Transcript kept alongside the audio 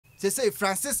say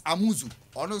Francis Amuzu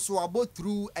ono so abo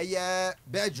through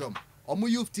Belgium omo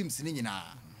youth teams ni nyina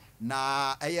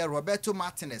na Roberto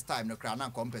Martinez time no kra na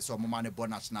compare omo ma ne bo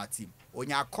national team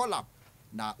onya collab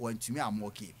na wantumi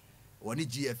amoke woni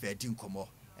GFA di nkomo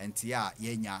enti a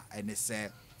yenya ene se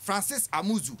Francis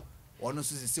Amuzu ono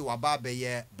so se waba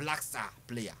be Black Star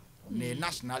player ne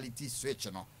nationality switch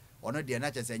no ono de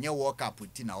na chese nye World Cup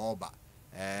ti na oba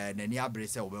nani abre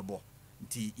se obebo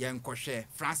nti yenkohwe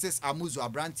Francis Amuzu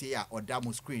abrantie a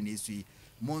odamo screen esu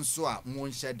monso a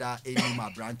monsheda enima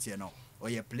abrantie no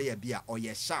oye player bia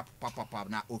oye sharp papa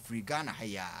na Afrigana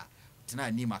haya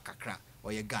tena nima kakra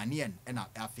oye Ghanaian na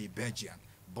afi Belgian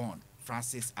born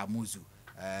Francis Amuzu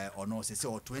ono se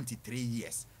 23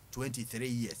 years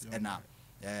na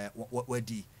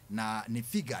wadi na ne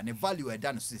figure ne value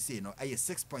edan so say no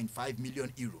 6.5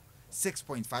 million euro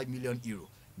 6.5 million euro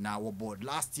na wo board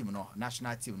last team no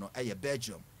national team no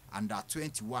Belgium under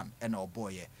 21 and our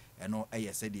boy no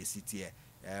said the city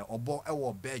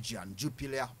obo Belgian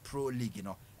Jupiler Pro League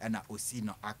no na osi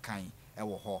no akan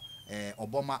ho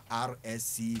oboma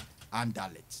RSC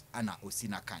Anderlecht na osi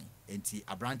na kan enti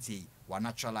abranti wa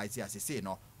naturalize as say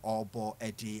no obo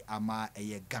edi ama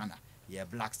Ghana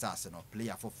Black Stars no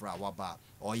player for waba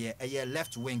or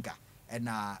left winger and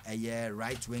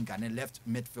right winger and left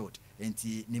midfield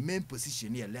enti the main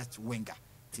position here left winger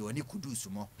ti oni kudu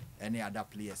sumo any other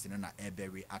players in na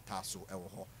Ebery Ataso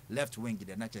ewo left wing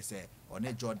the na say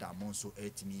oni Jordan Monso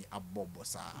etimi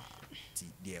abobosa ti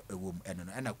de ewom eno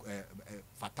no na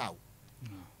Fatau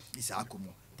isa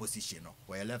akomo position no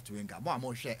where left winger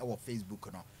mo share ewo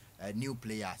Facebook no new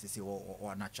player say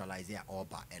or naturalize here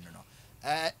oba eno no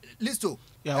Listo.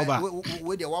 Yeah, Oba.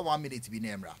 We the 1 minute be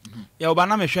namra. Yeah, Oba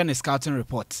na me hwe ne scouting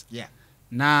report. Yeah.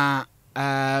 Na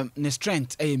ne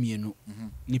strength ayemienu,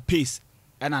 ne pace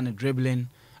and ne dribbling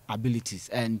abilities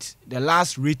and the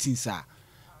last ratings are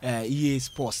EA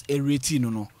Sports rating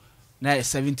no na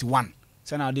 71.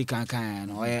 So now they can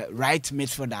no right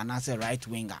midfielder and say right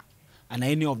winger and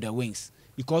any of the wings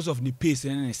because of the pace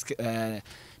and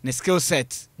the skill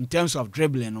set in terms of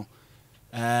dribbling no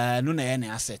no na any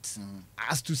assets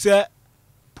as to say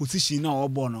position now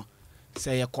or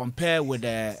say you compare with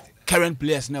the current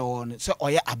players now so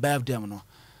or above them no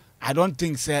I don't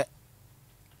think say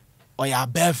or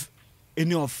above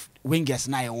any of wingers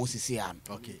now you see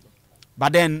okay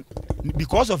but then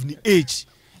because of the age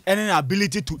and an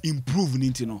ability to improve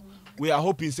you know we are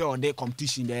hoping say on the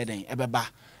competition there then ebeba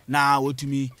now what to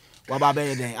me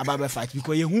wababe then ababe fight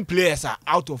because you players are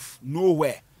out of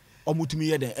nowhere omutumi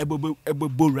ye den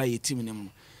ebo right team ne mu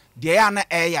de ya na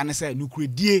ya ne say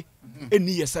nukredie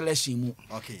eni ye selection mu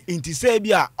okay inti say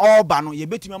bia all ba no ye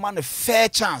betumi ma no fair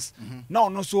chance na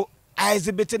ono so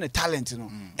exhibit the talent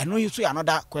no eno you so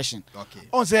another question okay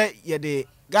on say ye the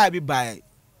guy be by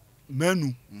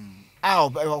menu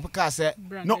obeka say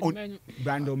no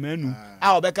Brandon menu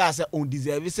obeka say on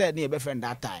deserve say na ye be friend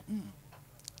that time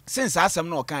since asem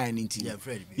no kan nti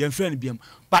ye friend biam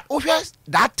but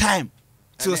that time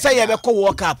so say you be call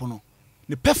World Cup no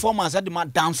the performance at the man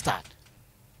down start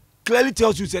clearly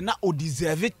tells you say na o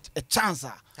deserve it a chance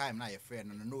time na your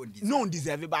friend no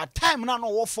deserve it but time na no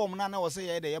what form na was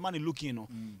say the man looking no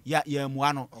ya mu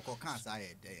ano okokan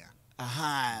say there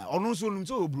ono so num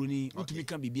so obroni utumi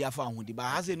kan bibia fa ho di ba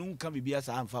ha say no kan bibia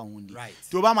sa fa ho di right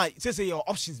to Obama say your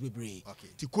options be brave okay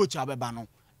ti coach abeba no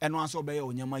eno anso be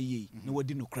onyama ye na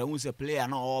wadi no kra won say player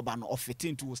na oba no fit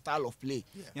into style of play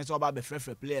yes oba be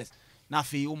free players na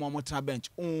fe o mo tra bench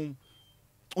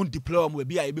on deploy mo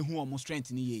be a be hu o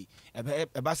strength ni ye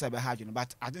e ba sa be hard no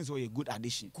but I think so a good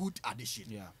addition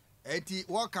yeah eti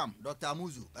welcome Dr.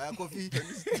 Amuzu coffee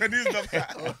Chinese doctor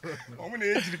omo na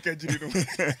ejiri no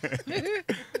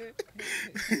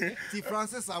ti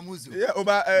Francis Amuzu yeah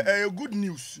Oba good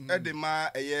news e de ma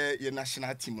ye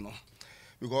national team no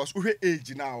because we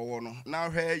age now no now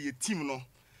where your team no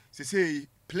say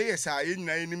players are in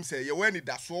him say you when it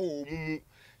that so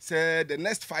say the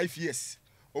next 5 years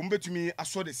betumi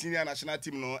aso the senior national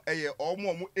team no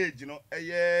omo age no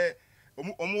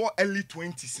omo early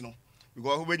 20s no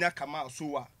because when you come out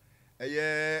so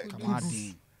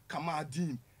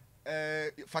Kamadin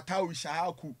Fatawi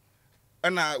Shahaku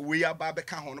na we aba be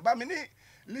ka ho no ba me ne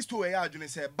list we ya adwene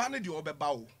say ba ne de obeba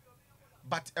wo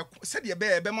but said ye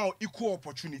be ma equal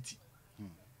opportunity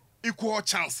equal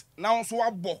chance now so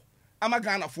abo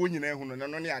amagana fo nyina ehu no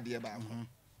no ne ade ba ho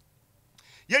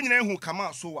ye nyina ehu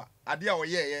kama so wa ade a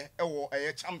oye ewo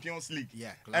Champions League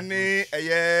and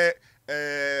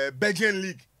Belgian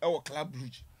League ewo Club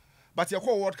Brugge but ye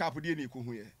call World Cup de na iko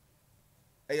hu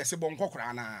ye se bon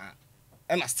kokora na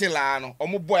na still no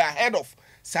omo boy ahead of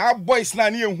sa boys na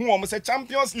ne ehu omo say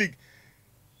Champions League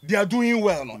they are doing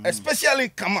well no, especially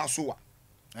Kamal Sowa.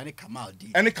 Any Kamal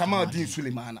Din. Any Kamal Din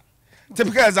Suleimana.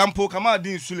 Typical example, Kamal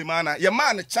Din Suleimana, your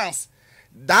man a chance.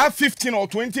 That 15 or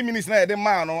 20 minutes now, the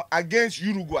man no, against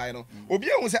Uruguay. No.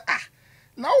 Obian will say,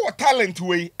 now what talent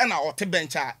way and our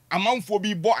bench a man for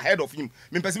be bought ahead of him.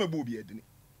 Me person me be edini.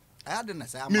 I didn't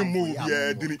say Me move be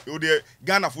edini. O de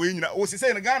Ghana for you. O se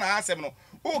say Ghana asem no.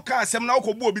 O ka asem na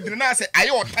ko bo bi dini na say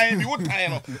ayo time bi o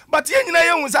time no. But ye nyina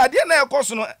ye hu say ade na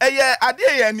ekoso no eye ade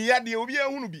ye ni ade obi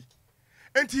ehunu bi.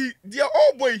 Enti dear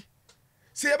old boy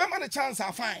say ebe man a chance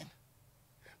are fine.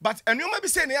 But enuma bi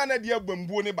say na ya na de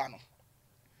agbambuo ne ba no.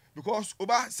 Because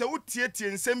oba say wo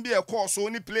tietie nsem bi e course so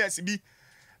ni players bi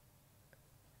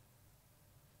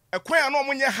a kwan no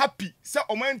omunye happy say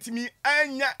omantimi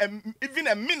anya even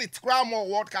a minute kra more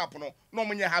World Cup no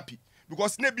omunye happy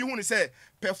because na bi hu ni say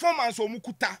performance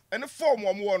omukuta ene form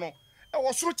omo no e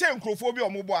wo soro che nkrofo bi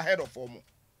omo bo ahead of form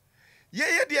ye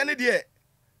de ne de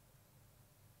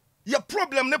your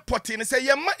problem ne potty ne say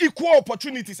ye ma equal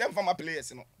opportunities and for my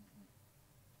players no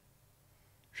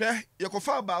hwe ye ko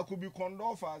fa ba ko bi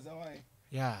Condolph as why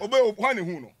yeah obe one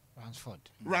hu no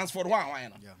Ransford why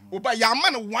no oba ya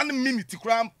man 1 minute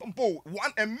kra mpo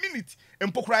 1 minute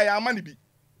mpo kra ya man bi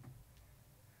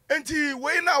enti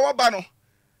we na waba no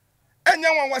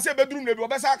enya wan wase bedroom na bi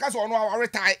obesa aka so no a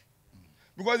retire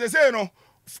because they say no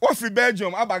for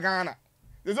Belgium abagana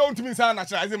they don't mean say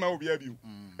naturalize my obi abi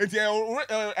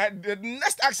enti the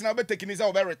next action I be taking is I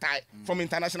will retire from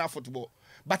international football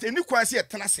but any kwase e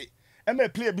tenase e may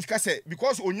play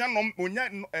because onya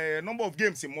number of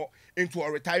games more into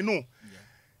a retire no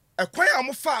e kwan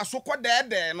am fa so ko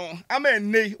de no ama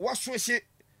nei wo switch e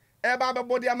ba be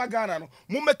body ama Ghana no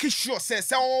mo make sure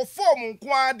say all form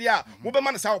nko ade a mo be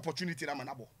man say opportunity na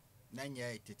manabo na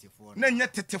nya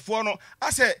tetefo no I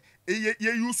say ye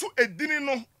use edini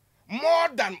no more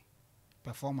than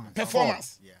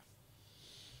performance yeah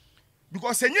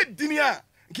because enye dini a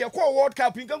nke ko World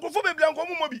Cup nkan ko fo be bia nko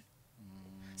mo bi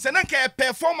senen ke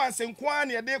performance nko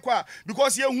na de kwa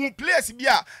because ye hu players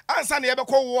bia ansa na ye be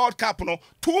ko World Cup no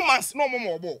 2 months no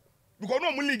mo ball because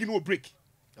no mo league no break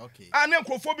okay and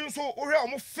nkrofo bi so o hwe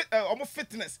omo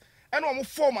fitness and omo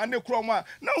form and ekro mo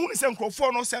na hu ni se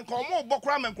nkrofo no se nka omo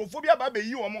bokra ma nkrofo bia ba be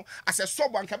yi omo ase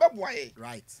sobo anka be boaye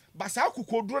right basa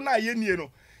akukoduro na ye nie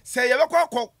no se ye be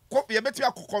kwa ye beti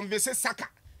akọ convince Saka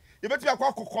ye beti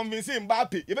akọ convince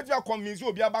Mbappe ye beti akọ convince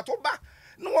obi abato ba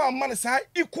no one man say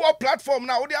equal platform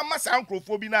na wo de amasa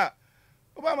nkrofo bi na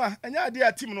Obama anya ade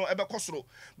a team no ebe kosoro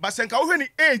basenka wo hwe ni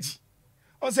age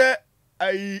on say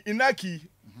Inaki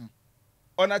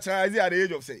on naturalize at the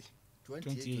age of say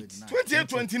 28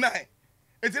 29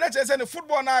 it's not just the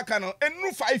football na aka no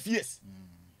enu 5 years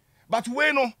but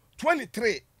we no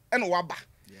 23 and waba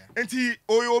enti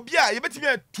obi a ye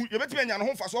betimi anya no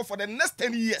ho faso for the next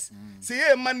 10 years say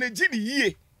ye manage the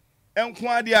year enko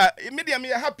ade a media me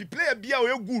happy player bia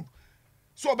o good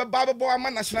so obeba bebo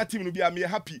ama national team no bia me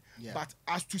happy but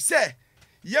as to say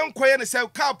yenkoye ne say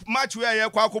cup match where ye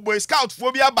kwa boy scout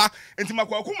fo bia ba enti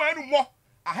makwa kuma anu mo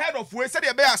ahead of we said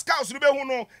be scouts no be hu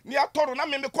no ne atoro na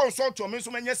me consult o me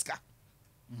so manya sika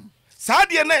saa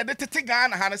de na de tete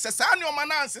Ghana ha ne say saa ne o ma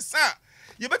na ansesa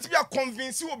ye beti a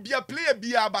convince obi a player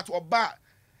bia but oba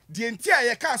de enti a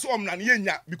ye ka so omna ne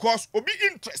yenya because obi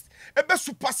interest e be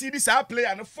supersede saa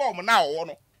player ne form na wo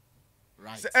no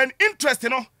right so, and interest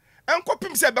no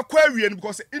enkopim say be kwa awie no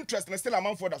because interest na still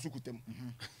amount for da sukutem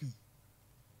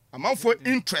amount for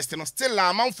interest no still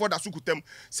amount for da sukutem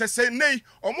say nei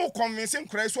omo convince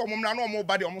nkrai so omo na omo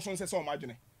ba de omo so say omo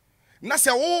adwene na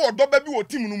se wo odoba bi wo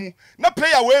team no mu na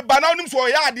player we ba na onim so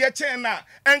ya ade chen na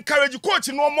encourage coach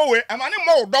no mo we amane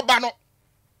mo odoba no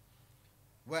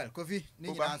well Kofi ni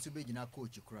nyina so be gina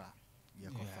coach kura ye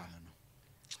ko fa no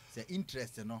se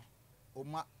interest no o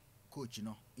ma coach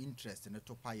no interest no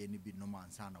to pa ye ni bi no man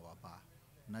sa na wa ba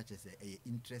na che se e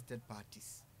interested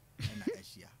parties na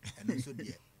asia and so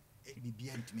de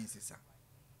bibia ntimi nsesa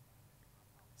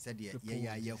said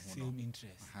yeah same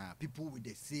interest people with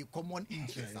the same common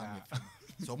interest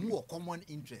so more common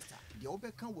interest the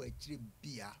over can we actually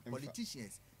be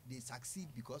politicians they succeed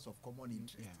because of common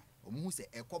interest omu say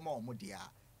e koma omu dia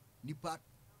nipa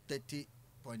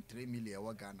 30.3 million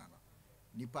wa Ghana no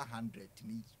nipa 100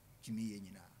 timi ye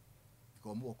nyina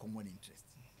because more common interest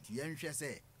ti yen hwe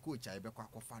say coach a be kwa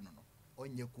kofa no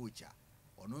onye coach a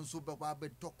ono nso be kwa be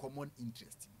to common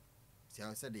interest so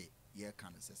I said ye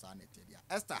can say sanity dia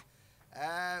Esther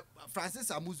Francis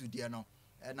Amuzu dia no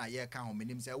na ye kan ho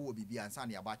menim say wo bibia ansa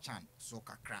na yaba chan so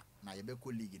kakra na ye be ko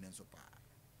league nso pa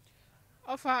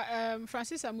offer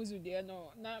Francis Amuzu dia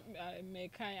no na me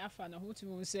kan afa na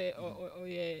hotumi say o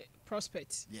ye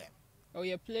prospect or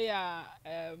your player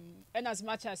and as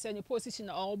much as any position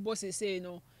or bosses say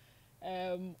no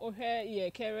okay yeah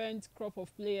current crop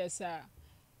of players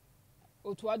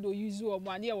Otuado use or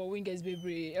one year or wingers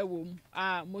be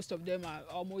most of them are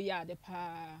almost the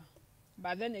pa.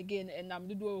 But then again, and I'm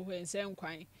do when saying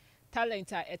quite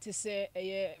talent at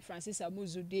say Francis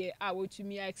Amuzu de to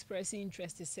me expressing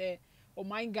interest to say o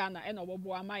my Ghana and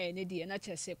obo my and I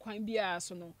just say quite be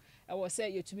so no I was say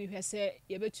you to me say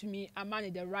you to me a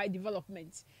man the right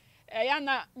development.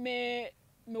 Yana me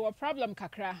problem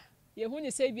kakra. You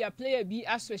who say be a player be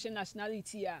association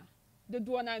nationality the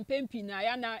do na pempi na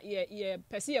yana ye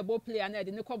pese ye ball player na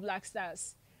de ne Black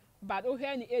Stars. But oh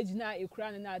here ni age na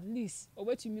ekura na at least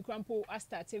obetumi krampo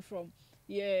started from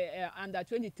under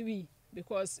 23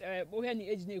 because oh here ni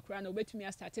age na ekura na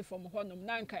obetumi started from honom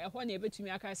na nka ehɔ na obetumi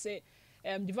aka say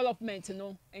development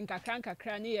no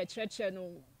nkakra ni ye church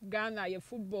no Ghana ye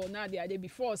football na dey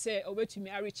before say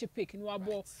obetumi reach pick no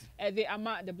abo the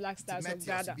ama the Black Stars of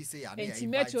Ghana and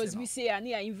Timetos be say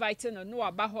ani inviting no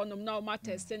aba honom na o ma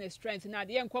test and strength na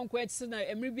dey nkonkwo eti na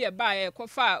emri bi e ba e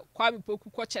kofa Kwame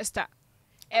Poku Chester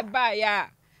eba ya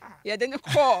didn't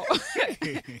call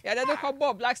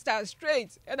ball Black Stars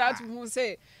straight and that who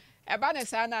say eba na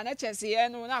sana na Chelsea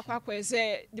no na kwakwa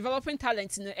say developing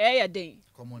talent no day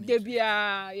they be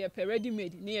a ready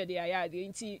made near the aya the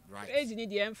nti age ni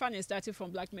the fan starting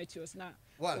from Black Meteors now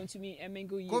going to me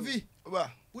emengo yi Kofi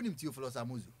who him Theophilus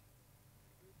Amuzu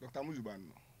Dr. Amuzu ban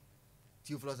no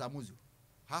Theophilus Amuzu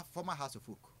former House of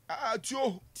Folk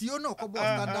Tio no ko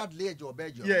standard league or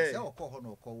Belgium say o ko ho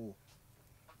no ko wo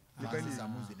Francis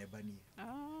Amuzu ne bani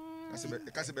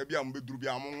kasi baby am be duru bi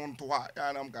am nto ha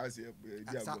ya na am ka se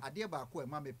sa ade ba ko e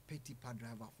ma me petit pa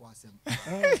driver for asem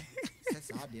se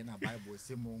sa ade na Bible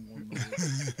se mo no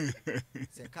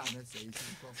se ka na se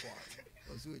isi ko for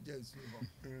o so je su ho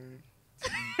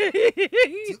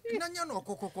nanya no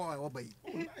kokoko e obai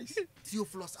nice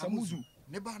Theophilus Amuzu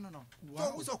ne ba no no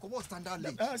so we so ko standard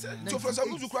league Theophilus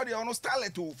Amuzu kwa dey on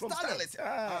Starlet from Starlet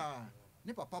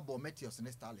ne papa bo Meteors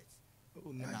ne Starlet.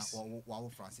 Oh, nice. Wow,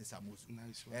 Francis Amuzu.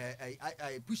 Nice.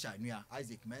 I push Anya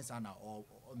Isaac Mensana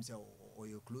or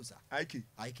your closer.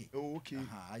 Ike. Oh, okay.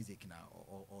 Isaac na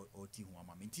or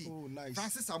Tihuama Minti. Oh, nice.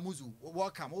 Francis Amuzu,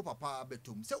 welcome, oh, Papa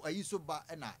Betum. So are you so bad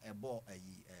and a ball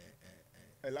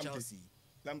a Chelsea?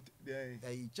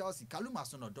 Chelsea, Kaluma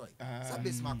son of Doy.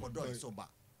 Sabis Marco Doy so bad.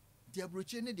 The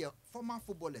Abruchene, the former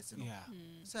footballers, yeah.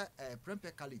 Sir,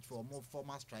 Prempeh College for more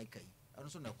former striker. I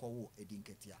don't know call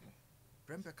Edinketia.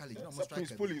 Prempeh College no more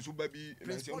striker. Police who baby.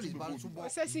 Police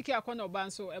say Siki Akono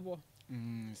banso ebo.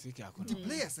 Siki Akono. The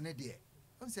players ne there.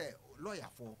 Don't say lawyer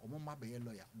for Omoma be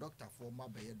lawyer, doctor for ma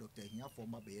be doctor, here for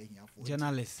ma be here for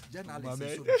journalist. So the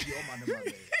Oma no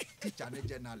be teacher ne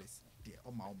journalist. The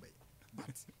Oma be.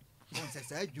 But don't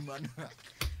say human.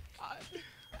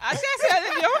 I say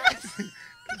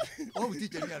Oh,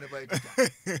 teacher me about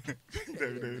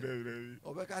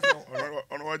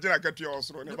on what I get your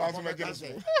also ne ba so make us.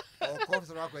 Oh,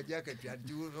 comes rock with jacket and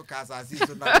do no casa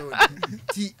so na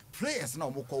ti players na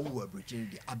mo ko wo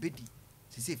abrochiri de abedi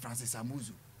se say Francis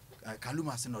Amuzu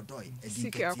Kaluma Senodoy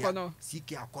Edinketia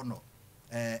Siki Akono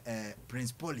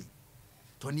Prince Polly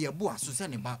Tony Ebua so say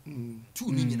ne ba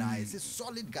two ni nyina say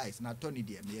solid guys na Tony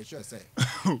de me sure say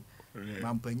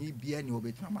mampanyi bia ni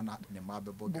obetuma na ne ma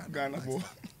bebo Ghana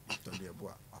Tony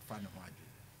Ebua afa ne ho ade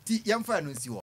ti yamfa no nsi